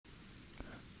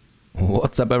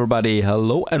What's up everybody,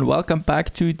 hello and welcome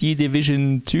back to The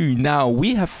Division 2. Now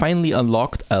we have finally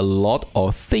unlocked a lot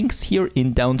of things here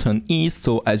in Downtown East,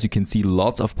 so as you can see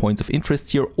lots of points of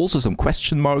interest here, also some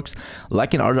question marks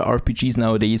like in other RPGs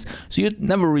nowadays, so you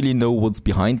never really know what's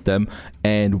behind them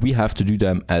and we have to do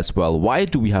them as well. Why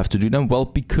do we have to do them? Well,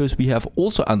 because we have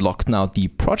also unlocked now the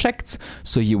projects.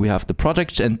 So here we have the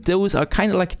projects and those are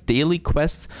kind of like daily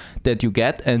quests that you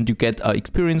get, and you get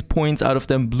experience points out of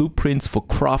them, blueprints for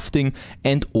crafting,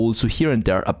 and also here and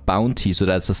there a bounty, so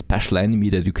that's a special enemy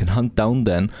that you can hunt down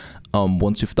then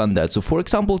once you've done that. So for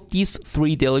example, these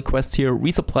 3 daily quests here: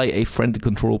 resupply a friendly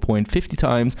control point 50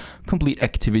 times, complete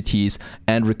activities,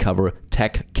 and recover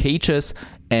tech cages.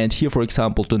 And here, for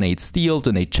example, donate steel,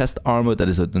 donate chest armor, that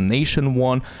is a donation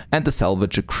one, and the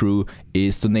salvage a crew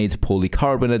is donate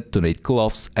polycarbonate, donate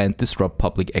gloves, and disrupt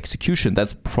public execution.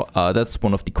 That's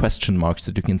one of the question marks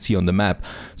that you can see on the map.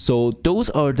 So those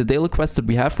are the daily quests that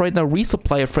we have right now.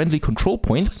 Resupply a friendly control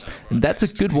point, and that's a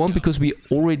good one because we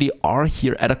already are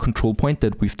here at a control point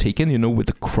that we've taken, you know, with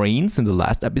the cranes in the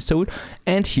last episode.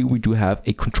 And here we do have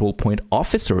a control point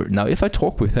officer. Now, if I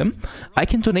talk with him, I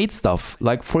can donate stuff.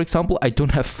 Like, for example, I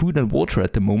don't have food and water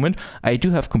at the moment. I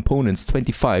do have components,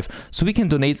 25, so we can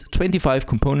donate 25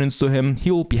 components to him.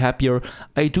 He will be happier.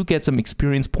 I do get some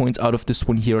experience points out of this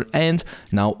one here, and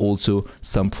now also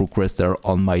some progress there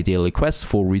on my daily quest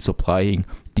for resupplying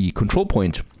the control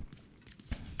point.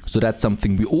 So that's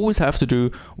something we always have to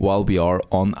do while we are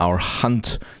on our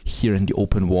hunt here in the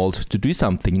open world to do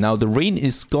something. Now the rain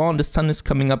is gone, the sun is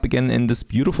coming up again in this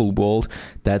beautiful world.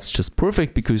 That's just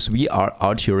perfect because we are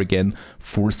out here again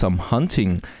for some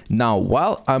hunting. Now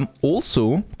while I'm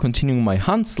also continuing my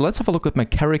hunts, let's have a look at my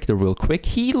character real quick.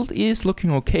 He is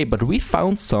looking okay, but we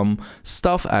found some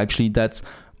stuff actually that's,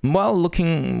 well,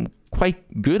 looking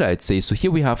quite good, I'd say. So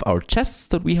here we have our chests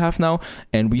that we have now,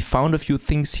 and we found a few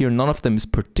things here. None of them is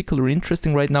particularly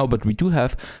interesting right now, but we do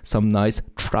have some nice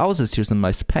trousers here, some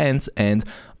nice pants, and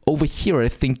over here I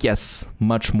think, yes,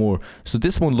 much more. So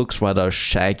this one looks rather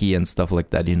shaggy and stuff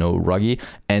like that, you know, ruggy,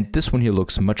 and this one here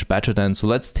looks much better than. So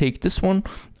let's take this one,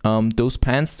 those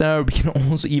pants there. We can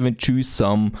also even choose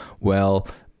some, well,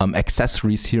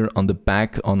 accessories here on the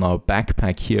back, on our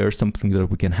backpack here, something that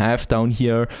we can have down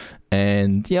here.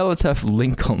 And yeah, let's have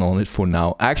Lincoln on it for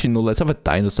now. Actually, no, let's have a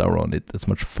dinosaur on it. That's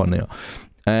much funnier.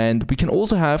 And we can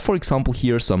also have, for example,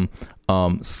 here some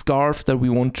scarf that we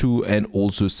want to, and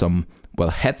also some,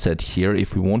 well, headset here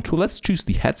if we want to. Let's choose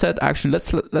the headset. Actually,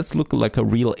 let's look like a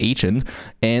real agent.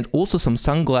 And also some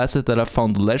sunglasses that I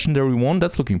found, the legendary one.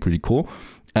 That's looking pretty cool.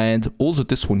 And also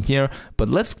this one here, but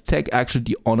let's take actually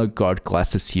the honor guard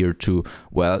glasses here to,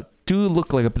 well, do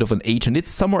look like a bit of an agent.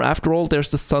 It's summer after all,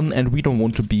 there's the sun, and we don't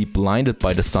want to be blinded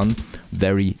by the sun.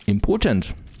 Very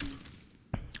important.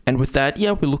 And with that,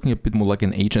 yeah, we're looking a bit more like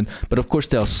an agent, but of course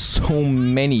there are so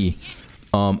many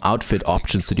outfit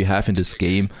options that you have in this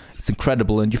game. It's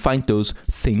incredible, and you find those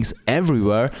things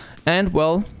everywhere. And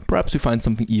well, perhaps we find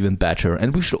something even better.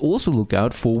 And we should also look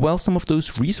out for, well, some of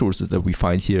those resources that we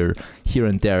find here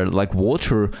and there, like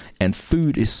water and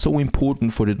food is so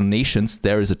important for the donations.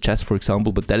 There is a chest, for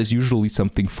example, but that is usually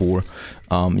something for,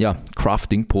 yeah,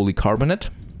 crafting polycarbonate.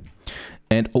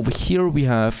 And over here we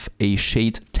have a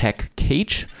shade tech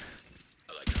cage.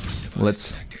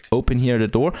 Let's open here the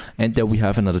door, and there we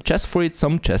have another chest for it.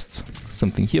 Some chests,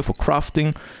 something here for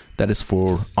crafting, that is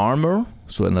for armor,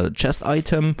 so another chest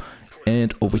item.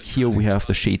 And over here we have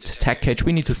the shade tech cage.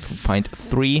 We need to find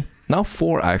 3, now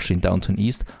 4 actually in Downtown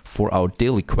East for our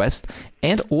daily quest.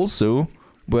 And also,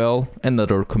 well,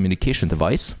 another communication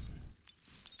device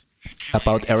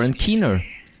about Aaron Keener.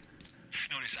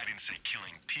 Notice I didn't say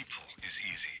killing people is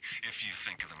easy. If you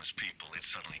think of them as people, it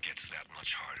suddenly gets that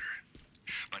much harder.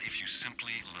 But if you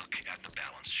simply look at the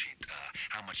balance sheet,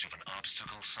 how much of an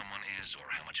obstacle someone is, or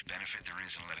how much benefit there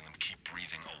is in letting them keep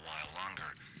breathing a while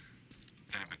longer,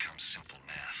 then it becomes simple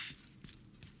math.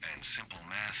 And simple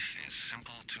math is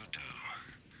simple to do.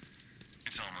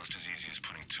 It's almost as easy as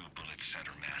putting 2 bullets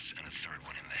center mass and a 3rd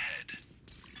one in the head.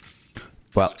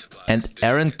 Well, and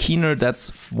Aaron Keener,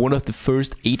 that's one of the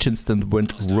first agents that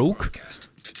went rogue.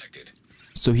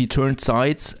 So he turned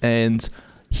sides, and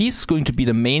he's going to be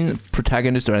the main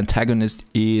protagonist or antagonist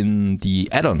in the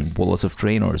add-on, Walls of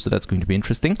Draenor, so that's going to be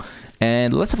interesting.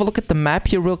 And let's have a look at the map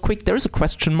here real quick. There's a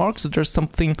question mark, so there's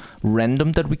something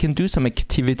random that we can do, some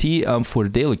activity for the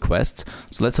daily quests.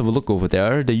 So let's have a look over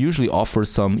there. They usually offer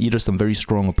some, either some very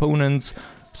strong opponents,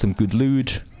 some good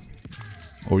loot,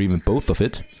 or even both of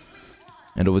it.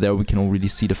 And over there we can already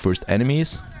see the first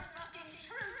enemies.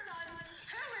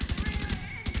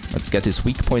 Let's get his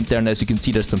weak point there, and as you can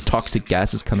see there's some toxic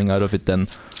gases coming out of it, then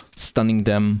stunning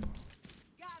them.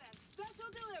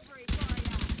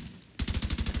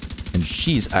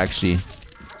 she's actually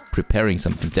preparing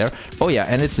something there. Oh yeah,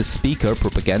 and it's a speaker,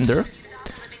 propaganda.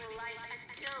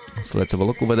 So let's have a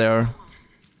look over there.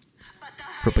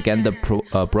 Propaganda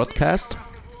broadcast.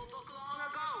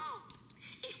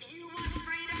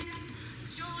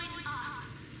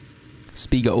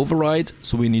 Speaker override,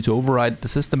 so we need to override the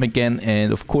system again,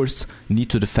 and of course need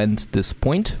to defend this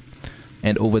point.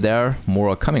 And over there, more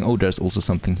are coming. Oh, there's also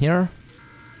something here.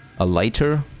 A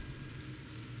lighter.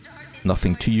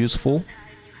 Nothing too useful.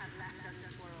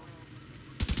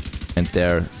 And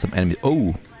there, some enemies.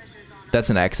 Oh, that's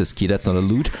an access key, that's not a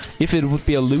loot. If it would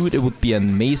be a loot, it would be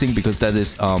amazing, because that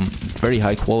is very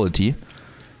high quality.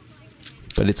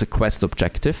 But it's a quest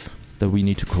objective that we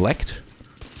need to collect.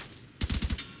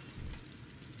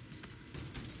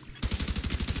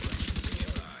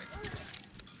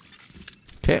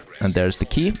 Okay, and there's the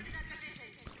key.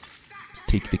 Let's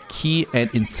take the key and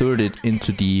insert it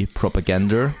into the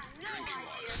propaganda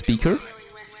speaker.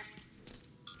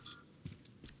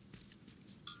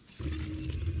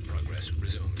 Progress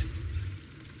resumed.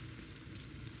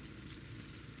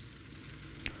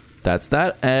 That's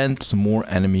that, and some more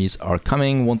enemies are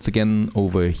coming once again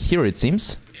over here, it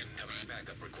seems.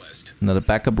 Another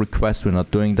backup request, we're not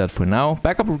doing that for now.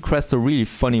 Backup requests are really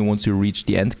funny once you reach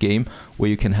the end game, where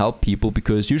you can help people,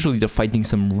 because usually they're fighting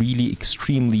some really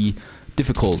extremely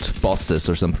difficult bosses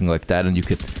or something like that, and you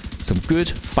get some good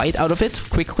fight out of it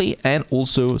quickly, and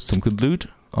also some good loot,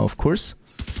 of course.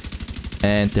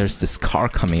 And there's this car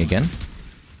coming again.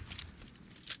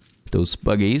 Those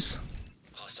buggies.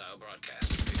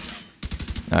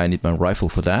 I need my rifle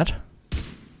for that.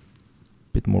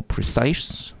 Bit more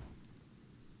precise.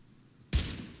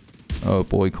 Oh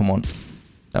boy, come on.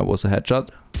 That was a headshot.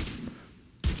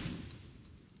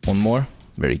 One more.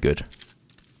 Very good.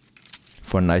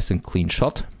 For a nice and clean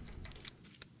shot.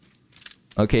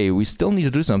 Okay, we still need to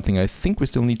do something. I think we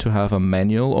still need to have a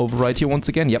manual override here once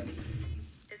again. Yep.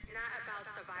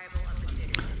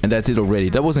 And that's it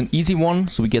already. That was an easy one,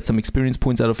 so we get some experience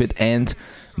points out of it, and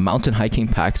mountain hiking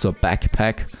pack, so a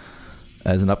backpack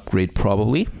as an upgrade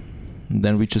probably. And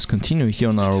then we just continue here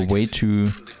on our way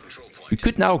to... We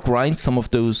could now grind some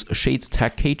of those shade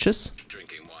attack cages.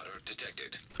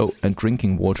 Oh, and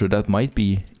drinking water, that might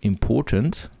be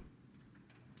important.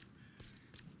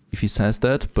 If he says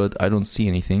that, but I don't see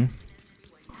anything.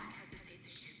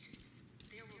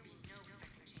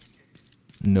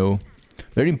 No.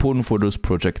 Very important for those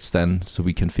projects then, so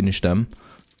we can finish them.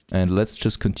 And let's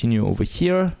just continue over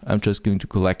here. I'm just going to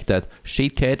collect that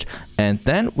shade cage. And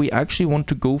then we actually want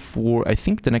to go for, I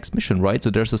think, the next mission, right? So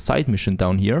there's a side mission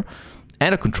down here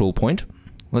and a control point.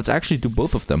 Let's actually do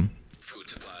both of them. Food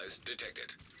supplies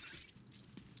detected.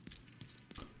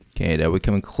 Okay, there we're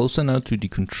coming closer now to the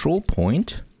control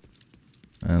point.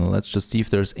 And let's just see if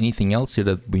there's anything else here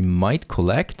that we might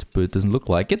collect, but it doesn't look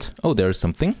like it. Oh, there's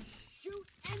something.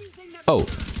 Oh,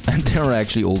 and there are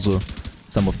actually also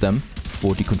some of them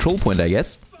for the control point, I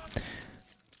guess.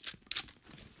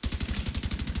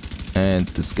 And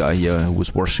this guy here who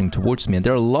was rushing towards me. And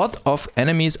there are a lot of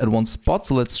enemies at one spot,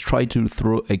 so let's try to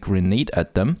throw a grenade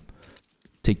at them.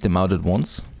 Take them out at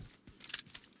once.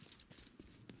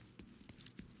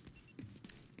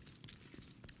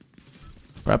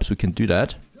 Perhaps we can do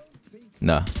that.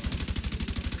 Nah.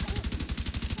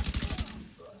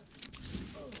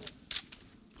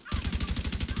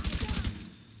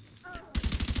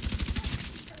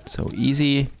 So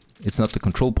easy. It's not the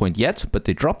control point yet, but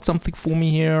they dropped something for me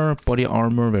here. Body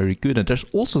armor, very good. And there's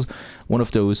also one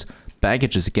of those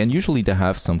baggages again. Usually they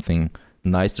have something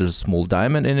nice. There's a small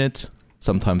diamond in it.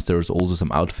 Sometimes there's also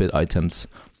some outfit items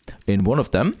in one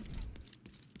of them.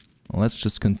 Well, let's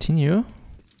just continue.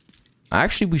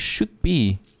 Actually, we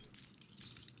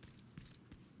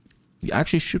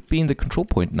actually should be in the control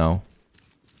point now.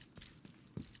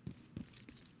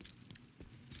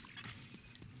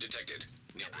 Detected.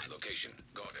 Nearby location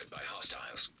guarded by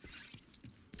hostiles.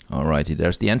 Alrighty,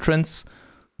 there's the entrance.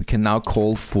 We can now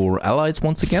call for allies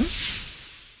once again.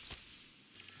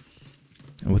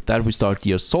 And with that we start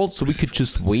the assault, so we could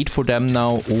just wait for them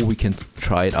now, or we can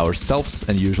try it ourselves.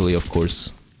 And usually, of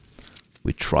course,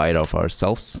 we try it off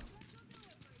ourselves.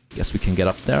 Guess we can get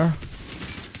up there.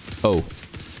 Oh.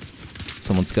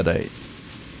 Someone's got a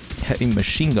heavy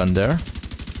machine gun there.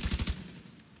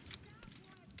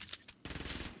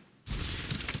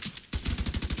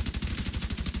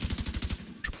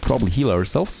 Should probably heal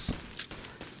ourselves.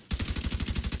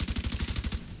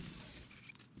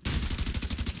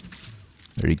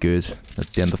 Very good.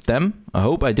 That's the end of them. I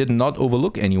hope I did not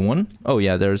overlook anyone. Oh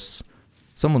yeah, there's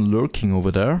someone lurking over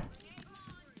there.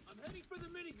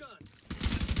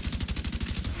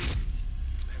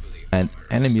 An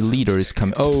enemy leader is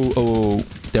coming. Oh,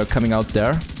 they're coming out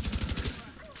there.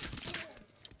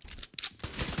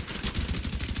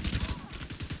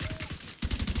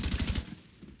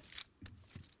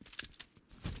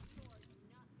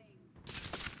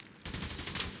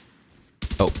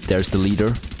 Oh, there's the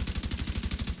leader.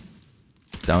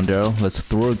 Down there. Let's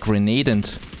throw a grenade and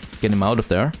get him out of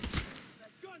there.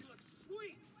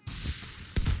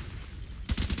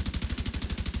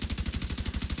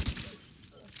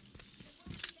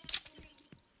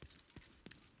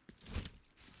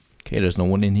 Okay, there's no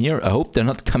one in here. I hope they're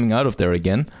not coming out of there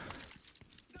again.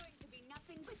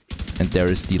 And there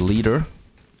is the leader.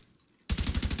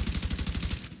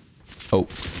 Oh,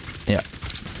 yeah.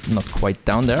 Not quite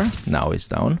down there. Now he's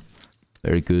down.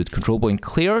 Very good. Control point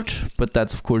cleared, but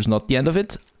that's of course not the end of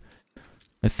it.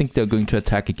 I think they're going to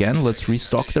attack again. Let's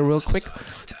restock there real quick.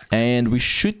 And we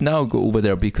should now go over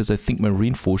there because I think my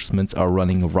reinforcements are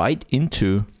running right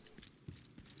into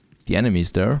the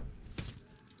enemies there.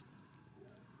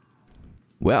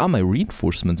 Where are my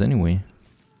reinforcements anyway?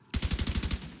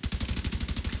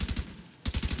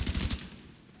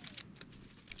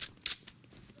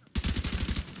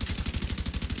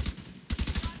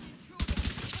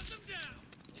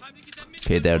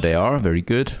 Okay, there they are. Very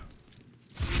good.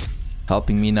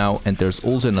 Helping me now. And there's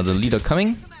also another leader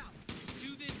coming.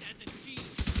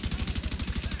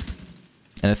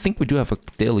 And I think we do have a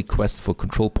daily quest for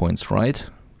control points, right?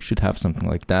 Should have something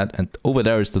like that. And over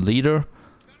there is the leader.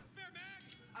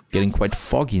 Getting quite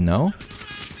foggy now.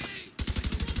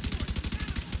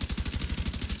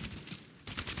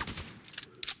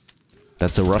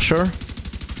 That's a rusher.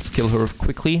 Let's kill her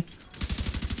quickly.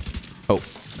 Oh,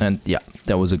 and yeah,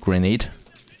 that was a grenade.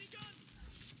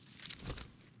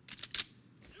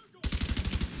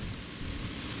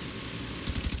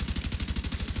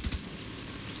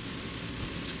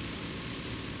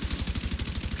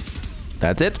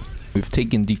 That's it. We've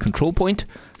taken the control point.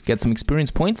 Get some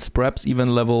experience points, perhaps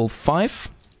even level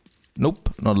 5. Nope,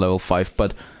 not level 5,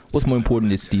 but what's more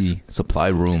important is the supply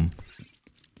room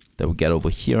that we get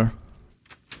over here.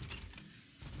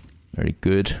 Very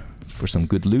good. For some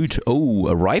good loot. Oh,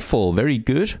 a rifle, very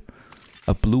good.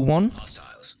 A blue one.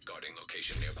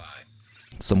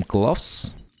 Some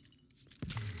gloves.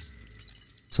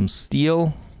 Some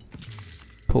steel.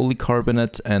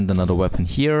 Polycarbonate and another weapon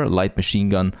here. Light machine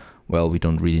gun. Well, we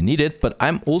don't really need it, but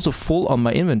I'm also full on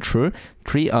my inventory.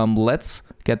 Let's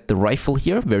get the rifle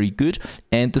here, very good,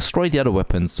 and destroy the other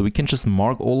weapons. So we can just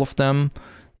mark all of them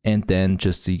and then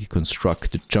just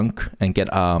deconstruct the junk and get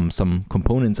some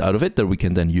components out of it that we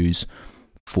can then use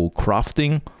for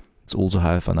crafting. Let's also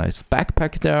have a nice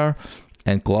backpack there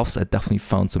and gloves. I definitely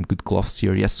found some good gloves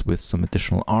here, yes, with some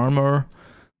additional armor.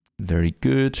 Very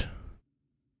good.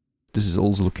 This is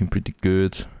also looking pretty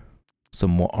good.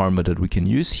 Some more armor that we can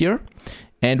use here.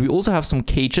 And we also have some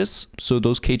cages. So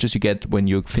those cages you get when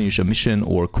you finish a mission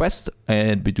or a quest.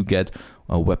 And we do get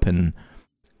a weapon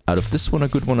out of this one, a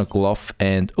good one, a glove.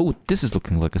 And oh, this is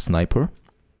looking like a sniper.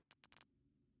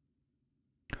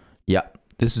 Yeah,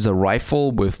 this is a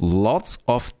rifle with lots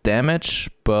of damage,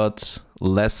 but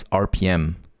less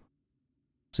RPM.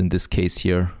 So in this case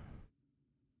here,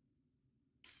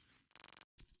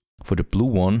 for the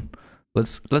blue one,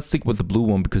 let's stick with the blue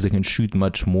one because I can shoot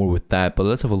much more with that. But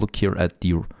let's have a look here at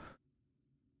the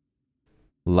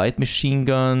light machine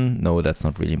gun. No, that's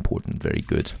not really important. Very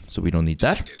good. So we don't need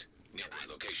that.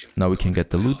 Now we can get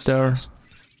the loot there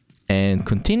and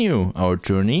continue our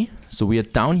journey. So we are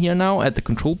down here now at the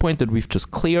control point that we've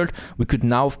just cleared. We could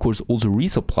now, of course, also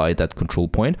resupply that control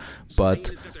point.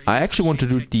 But I actually want to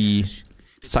do the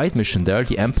side mission there,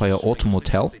 the Empire Auto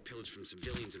Motel.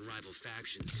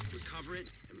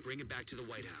 To the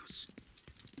White House.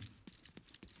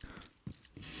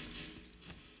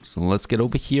 So let's get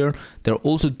over here. There are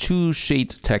also 2 shade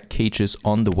tech cages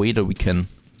on the way that we can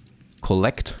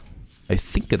collect. I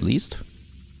think at least.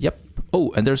 Yep.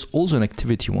 Oh, and there's also an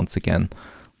activity once again.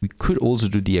 We could also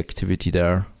do the activity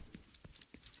there.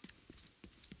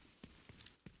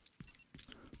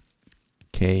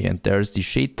 Okay, and there's the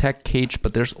shade tech cage,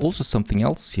 but there's also something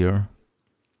else here.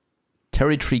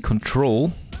 Territory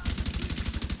control.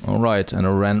 Alright, and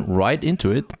I ran right into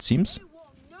it, it seems.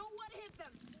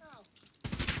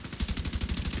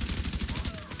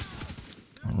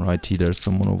 Alrighty, there's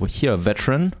someone over here, a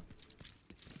veteran.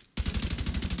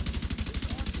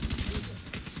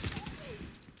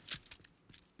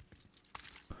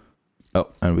 Oh,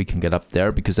 and we can get up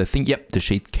there because I think, yep, the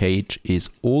shade cage is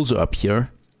also up here.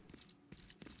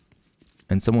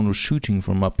 And someone was shooting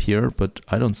from up here, but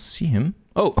I don't see him.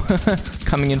 Oh,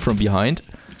 coming in from behind.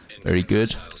 Very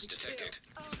good.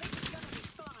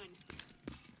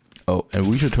 Oh, and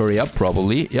we should hurry up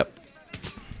probably. Yep.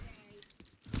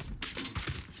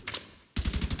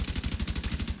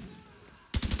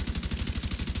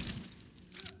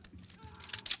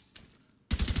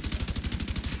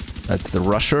 That's the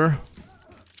rusher.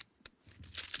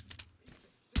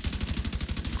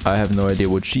 I have no idea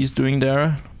what she's doing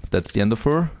there. That's the end of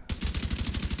her.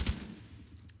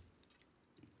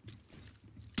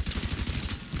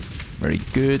 Very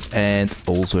good. And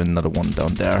also another one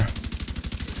down there.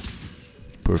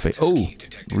 Perfect. Oh,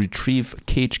 retrieve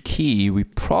cage key. We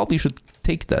probably should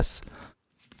take this.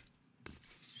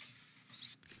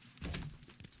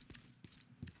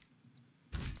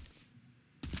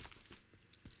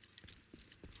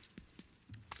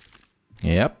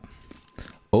 Yep.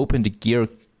 Open the gear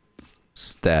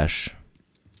stash.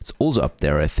 It's also up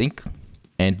there, I think.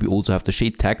 And we also have the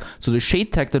shade tag. So the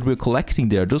shade tag that we're collecting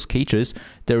there, those cages,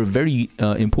 they're very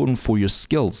important for your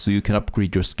skills. So you can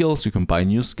upgrade your skills, you can buy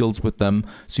new skills with them.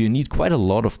 So you need quite a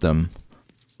lot of them.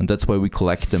 And that's why we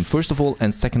collect them, first of all.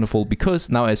 And second of all, because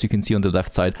now, as you can see on the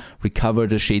left side, recover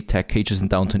the shade tag cages in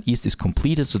Downtown East is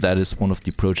completed. So that is one of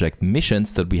the project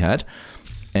missions that we had.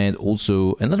 And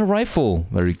also another rifle.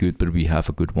 Very good, but we have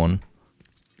a good one.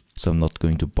 So I'm not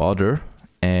going to bother.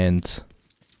 And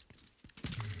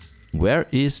where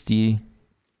is the...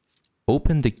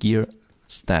 Open the gear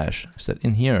stash. Is that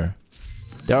in here?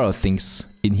 There are things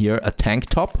in here. A tank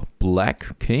top.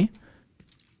 Black. Okay.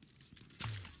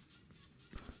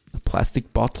 A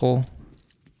plastic bottle.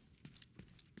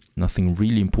 Nothing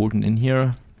really important in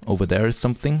here. Over there is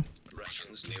something.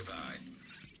 Rations nearby.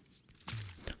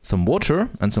 Some water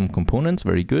and some components.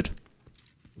 Very good.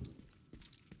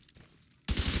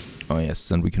 Oh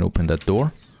yes, and we can open that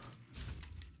door.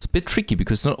 It's a bit tricky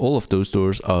because not all of those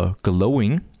doors are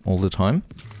glowing all the time.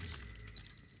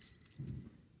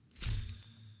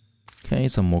 Okay,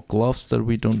 some more gloves that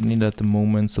we don't need at the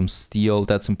moment. Some steel,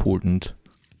 that's important.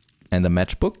 And a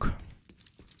matchbook.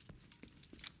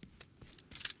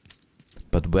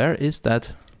 But where is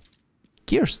that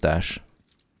gear stash?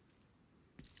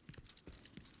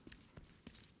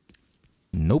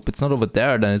 Nope, it's not over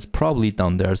there. Then it's probably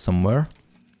down there somewhere.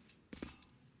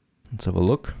 Let's have a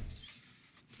look.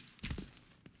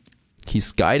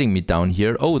 He's guiding me down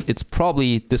here. Oh, it's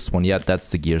probably this one. Yeah, that's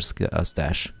the gear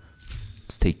stash.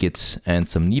 Let's take it. And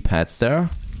some knee pads there.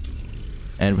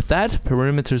 And with that,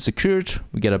 perimeter secured.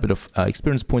 We get a bit of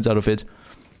experience points out of it.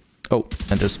 Oh,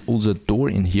 and there's also a door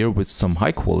in here with some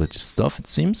high quality stuff, it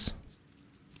seems.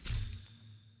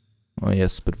 Oh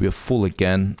yes, but we are full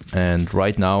again. And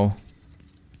right now,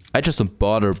 I just don't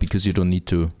bother because you don't need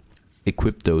to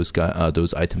equip those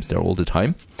items there all the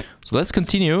time. So let's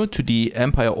continue to the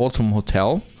Empire Autumn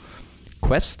Hotel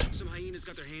quest. Some hyenas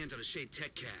got their hands on a shade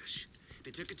tech cache. They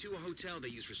took it to a hotel they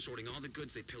used for sorting all the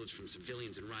goods they pillaged from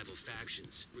civilians and rival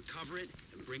factions. Recover it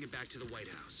and bring it back to the White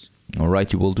House.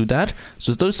 Alright, you will do that.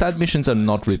 So those side missions are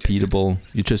not repeatable.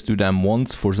 You just do them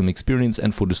once for some experience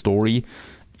and for the story.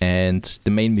 And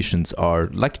the main missions are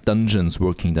like dungeons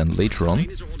working then later on.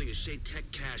 Hyenas are holding a shade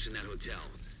tech cache in that hotel.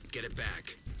 Get it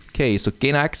back. Okay, so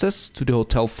gain access to the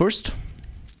hotel first.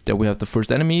 There we have the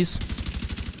first enemies.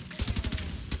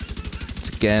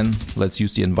 Again, let's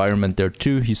use the environment there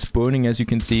too. He's burning, as you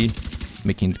can see,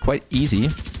 making it quite easy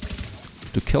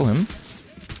to kill him.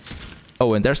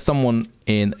 Oh, and there's someone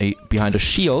behind a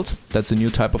shield. That's a new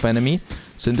type of enemy.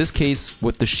 So in this case,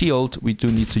 with the shield, we do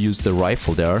need to use the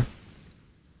rifle there.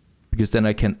 Because then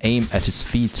I can aim at his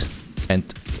feet and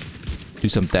do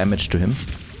some damage to him.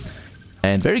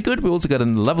 And very good, we also got a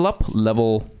level up.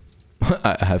 Level...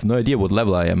 I have no idea what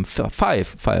level I am. 5.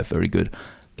 5, very good.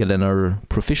 Get another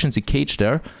proficiency cage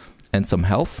there. And some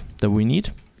health that we need.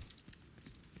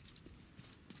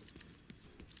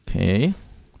 Okay,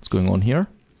 what's going on here?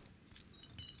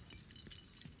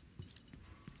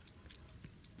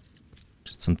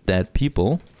 Just some dead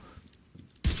people.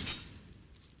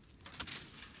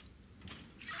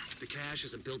 The cache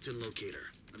is a built-in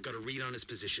locator. I've got a read on its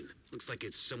position. Looks like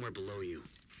it's somewhere below you.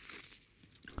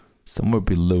 Somewhere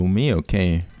below me,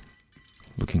 okay.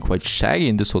 Looking quite shaggy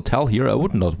in this hotel here. I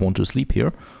would not want to sleep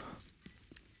here.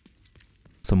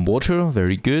 Some water,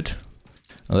 very good.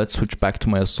 Now let's switch back to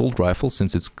my assault rifle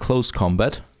since it's close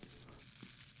combat.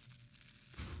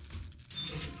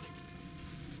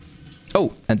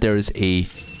 Oh, and there is a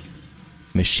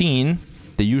machine.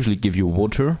 They usually give you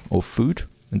water or food.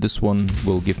 And this one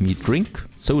will give me drink,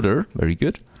 soda, very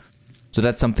good. So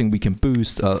that's something we can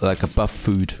boost, like a buff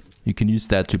food. You can use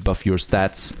that to buff your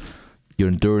stats, your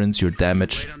endurance, your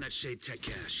damage, Right on that shade tech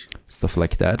cache. stuff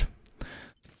like that.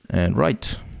 And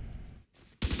right.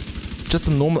 Just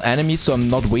some normal enemies, so I'm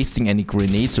not wasting any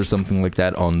grenades or something like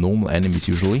that on normal enemies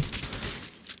usually.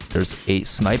 There's a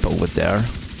sniper over there.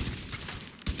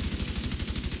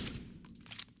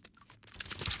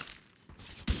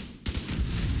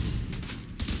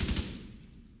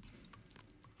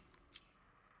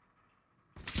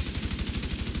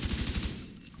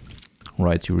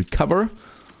 Right, you recover.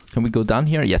 Can we go down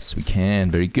here? Yes, we can.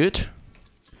 Very good.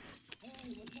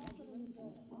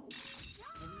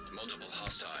 Multiple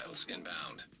hostiles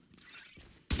inbound.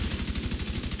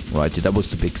 Right, that was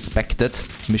to be expected.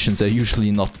 Missions are usually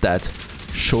not that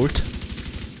short.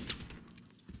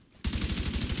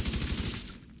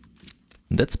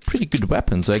 And that's a pretty good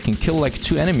weapon, so I can kill like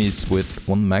 2 enemies with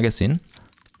 1 magazine.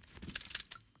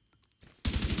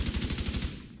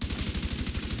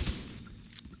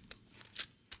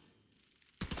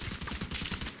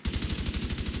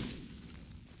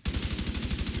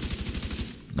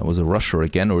 That was a rusher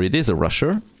again, or it is a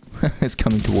rusher. It's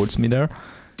coming towards me there.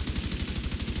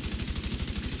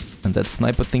 And that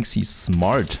sniper thinks he's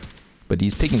smart, but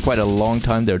he's taking quite a long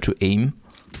time there to aim.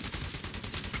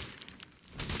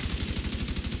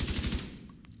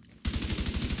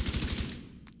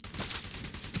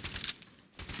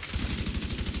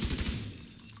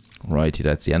 Righty,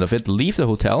 that's the end of it. Leave the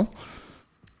hotel.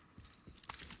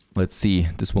 Let's see,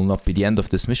 this will not be the end of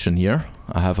this mission here.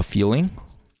 I have a feeling.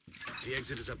 The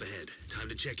exit is up ahead. Time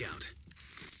to check out.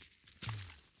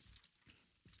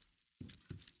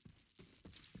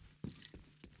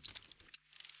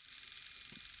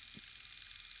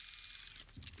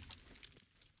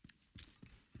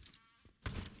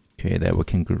 Okay, there we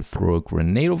can throw a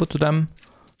grenade over to them.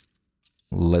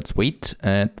 Let's wait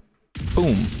and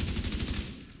boom.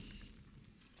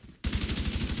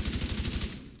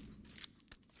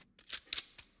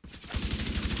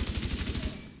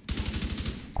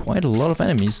 Quite a lot of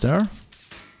enemies there.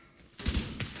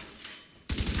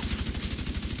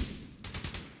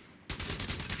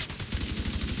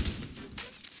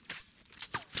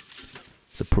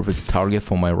 It's a perfect target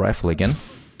for my rifle again.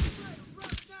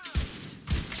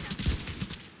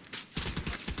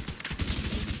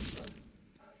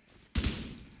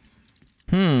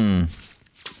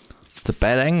 It's a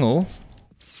bad angle.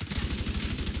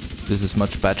 This is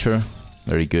much better.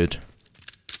 Very good.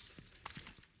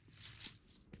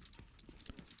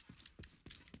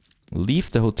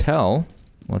 Leave the hotel.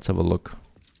 Let's have a look.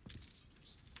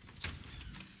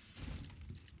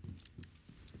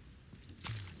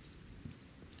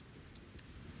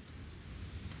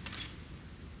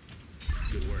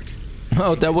 Good work.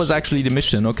 Oh, that was actually the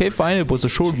mission. Okay, fine. It was a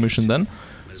short mission then.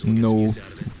 No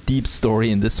deep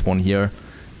story in this one here.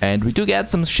 And we do get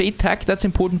some shade tech. That's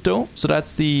important though. So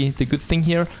that's the good thing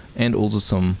here. And also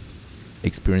some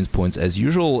experience points as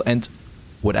usual. And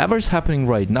whatever's happening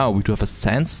right now, we do have a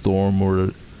sandstorm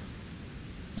or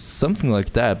something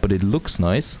like that, but it looks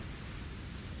nice.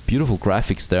 Beautiful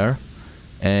graphics there.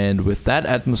 And with that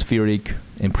atmospheric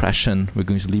impression, we're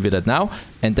going to leave it at now,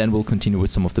 and then we'll continue with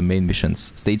some of the main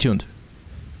missions. Stay tuned.